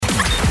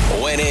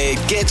When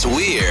it gets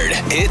weird,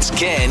 it's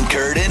Ken,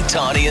 Kurt, and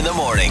Tawny in the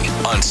morning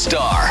on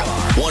Star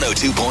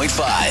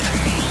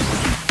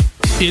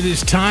 102.5. It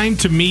is time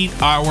to meet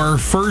our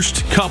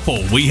first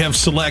couple we have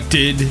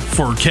selected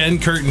for Ken,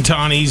 Kurt, and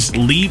Tawny's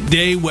Leap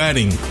Day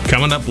wedding.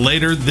 Coming up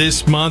later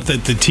this month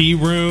at the Tea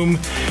Room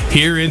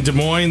here in Des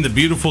Moines, the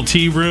beautiful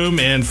Tea Room.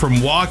 And from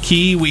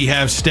Waukee, we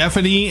have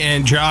Stephanie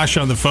and Josh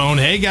on the phone.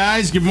 Hey,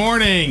 guys. Good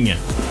morning.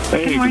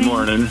 Hey, good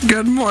morning.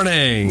 Good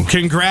morning.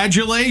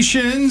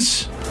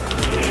 Congratulations.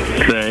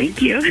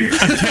 Thank you.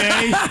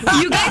 Okay.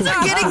 You guys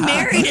are getting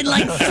married in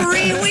like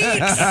 3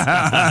 weeks.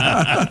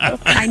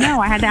 I know.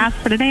 I had to ask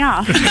for the day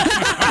off.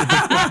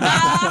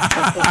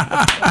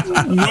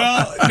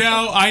 Well,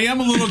 now, I am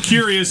a little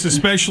curious,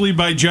 especially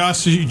by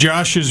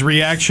Josh's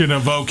reaction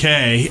of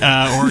okay,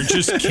 or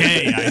just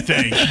K, I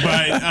think.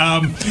 But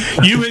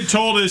you had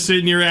told us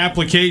in your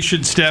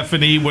application,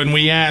 Stephanie, when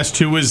we asked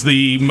who was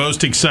the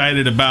most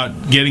excited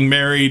about getting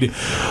married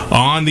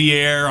on the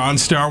air on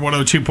Star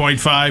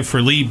 102.5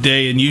 for Leap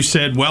Day, and you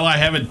said, well, I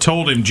haven't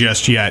told him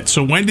just yet.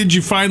 So when did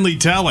you finally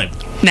tell him?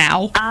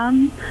 Now.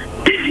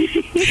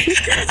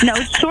 No,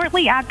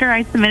 shortly after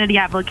I submitted the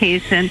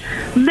application,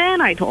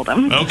 then I told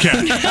him.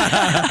 Okay.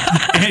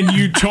 And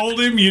you told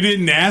him? You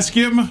didn't ask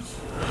him?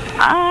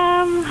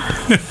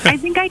 I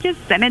think I just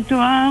sent it to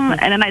him, and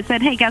then I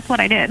said, hey, guess what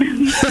I did?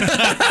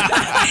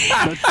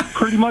 That's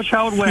pretty much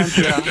how it went,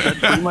 yeah. That's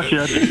pretty much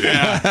it.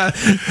 Yeah.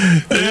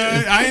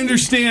 I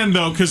understand,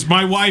 though, because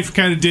my wife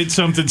kind of did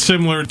something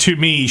similar to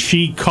me.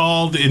 She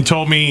called and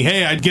told me,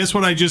 hey, I guess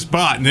what I just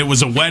bought, and it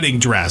was a wedding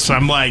dress.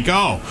 I'm like,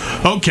 oh,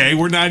 okay,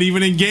 we're not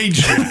even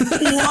engaged yet.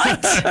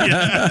 What?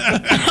 Yeah.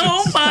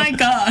 Oh, my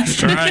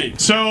gosh. All right.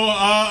 So,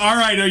 all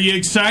right, are you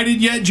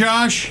excited yet,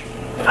 Josh?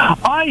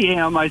 I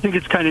am. I think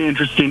it's kind of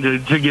interesting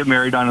to get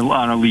married on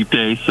a leap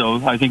day,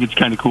 so I think it's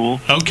kind of cool.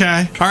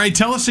 Okay. All right,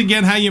 tell us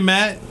again how you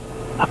met.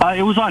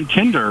 It was on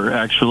Tinder,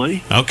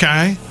 actually.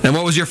 Okay. And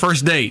what was your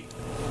first date?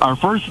 Our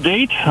first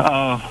date,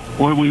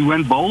 we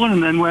went bowling,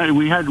 and then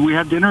we had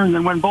dinner, and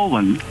then went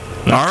bowling.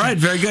 All right,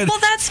 very good.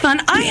 Well, that's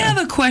fun. I have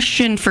a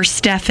question for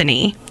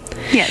Stephanie.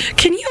 Yes.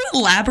 Can you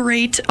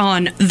elaborate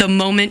on the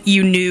moment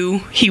you knew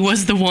he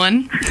was the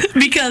one?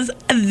 Because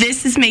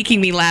this is making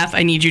me laugh.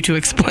 I need you to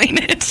explain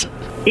it.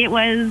 It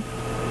was,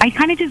 I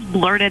kind of just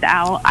blurted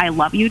out, I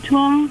love you to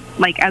him,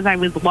 like as I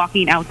was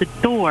walking out the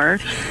door,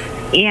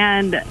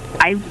 and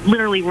I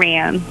literally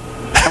ran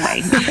away.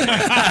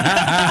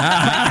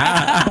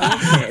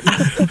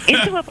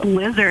 Into a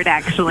blizzard,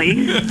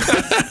 actually.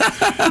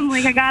 I'm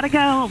like, I gotta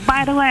go.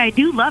 By the way, I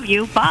do love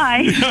you.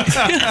 Bye.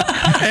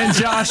 And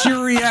Josh,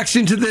 your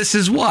reaction to this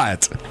is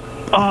what?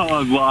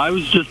 Well, I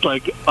was just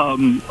like,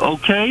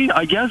 okay,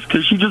 I guess,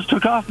 because she just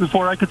took off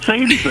before I could say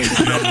anything.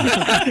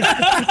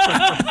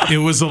 It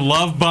was a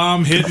love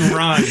bomb hit and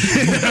run.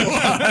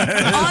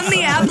 On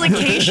the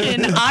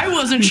application, I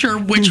wasn't sure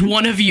which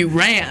one of you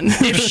ran.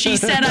 If she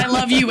said I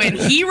love you and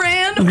he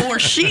ran, or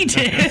she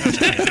did.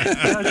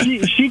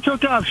 She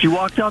took off. She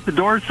walked out the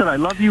door, said I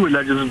love you, and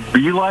I just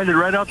beelined it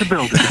right out the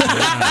building.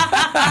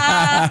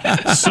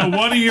 So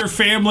what are your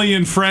family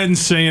and friends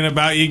saying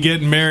about you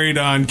getting married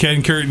on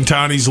Ken, Kurt, and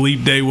Tawny's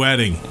Leap Day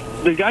wedding?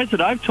 The guys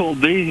that I've told,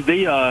 they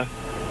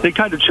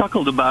kind of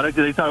chuckled about it.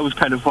 They thought it was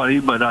kind of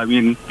funny, but I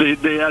mean,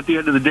 they at the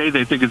end of the day,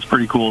 they think it's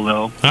pretty cool,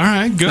 though. All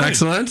right, good.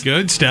 Excellent.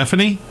 Good.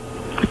 Stephanie?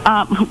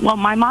 Well,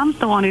 my mom's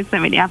the one who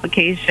sent me the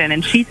application,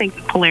 and she thinks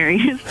it's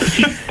hilarious.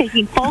 She's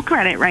taking full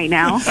credit right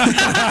now. Way to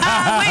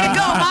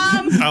go,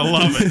 Mom! I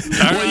love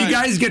it. All Well, right. you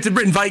guys get to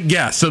invite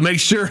guests, so make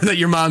sure that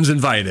your mom's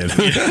invited.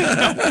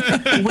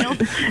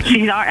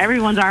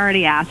 Everyone's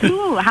already asked,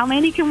 ooh, how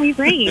many can we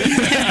bring?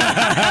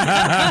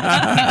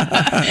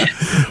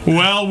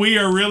 Well, we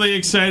are really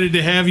excited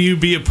to have you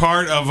be a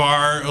part of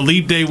our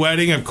Leap Day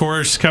wedding, of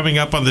course, coming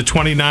up on the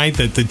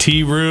 29th at the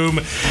Tea Room.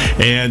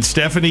 And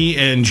Stephanie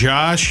and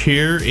Josh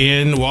here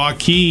in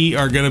Waukee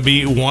are going to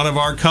be one of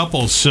our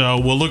couples. So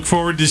we'll look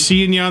forward to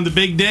seeing you on the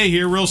big day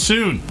here real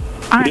soon.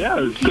 Yeah,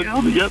 it's good.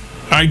 Yep.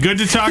 All right, good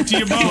to talk to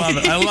you both.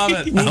 I love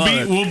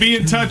it. We'll be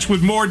in touch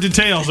with more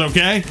details,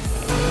 okay?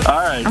 All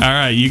right. All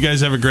right, you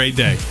guys have a great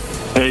day.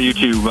 Hey, you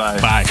too. Bye.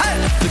 Bye.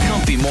 The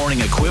comfy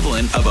morning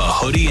equivalent of a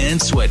hoodie and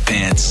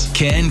sweatpants.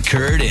 Ken,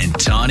 Kurt, and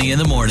Tawny in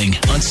the morning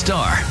on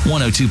Star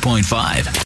 102.5.